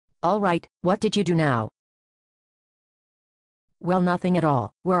Alright, what did you do now? Well, nothing at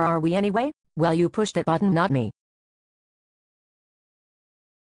all. Where are we anyway? Well, you pushed that button, not me.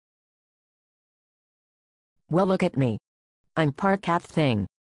 Well, look at me. I'm part cat thing.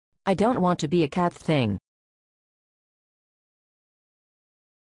 I don't want to be a cat thing.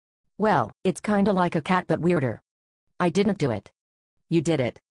 Well, it's kinda like a cat but weirder. I didn't do it. You did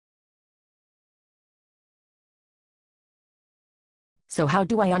it. So how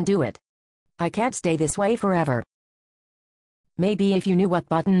do I undo it? I can't stay this way forever. Maybe if you knew what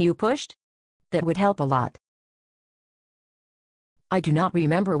button you pushed? That would help a lot. I do not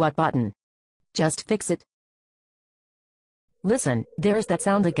remember what button. Just fix it. Listen, there's that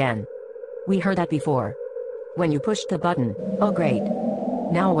sound again. We heard that before. When you pushed the button. Oh great.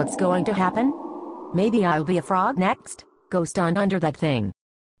 Now what's going to happen? Maybe I'll be a frog next? Go stand under that thing.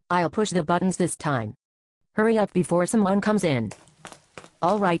 I'll push the buttons this time. Hurry up before someone comes in.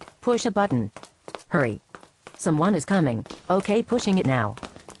 Alright, push a button. Hurry. Someone is coming. Okay, pushing it now.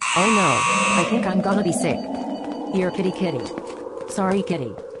 Oh no, I think I'm gonna be sick. Here, kitty kitty. Sorry,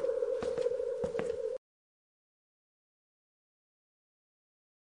 kitty.